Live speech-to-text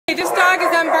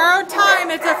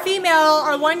Belle,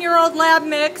 our 1-year-old lab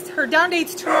mix. Her down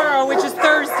date's tomorrow, which is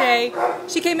Thursday.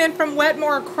 She came in from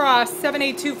Wetmore Cross,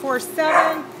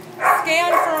 78247.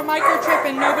 Scanned for a microchip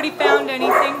and nobody found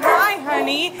anything. Hi,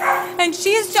 honey. And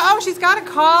she's got a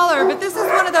collar, but this is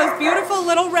one of those beautiful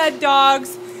little red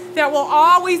dogs that will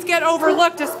always get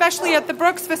overlooked, especially at the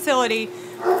Brooks facility.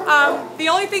 The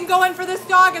only thing going for this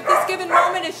dog at this given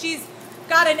moment is she's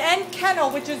got an end kennel,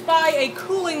 which is by a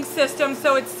cooling system,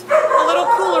 so it's a little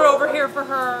cooler over here for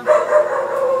her.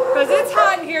 Because it's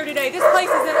hot in here today. This place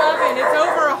is an oven. It's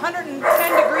over 110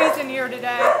 degrees in here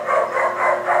today.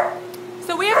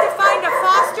 So we have to find a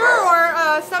foster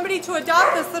or somebody to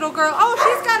adopt this little girl. Oh,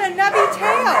 she's got a nubby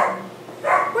tail.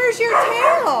 Where's your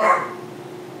tail?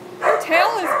 Your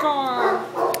tail is gone.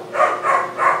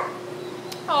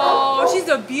 Oh, she's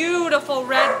a beautiful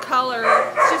red color.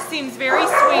 It just seems very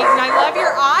sweet. And I love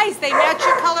your eyes. They match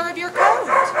your color of your coat.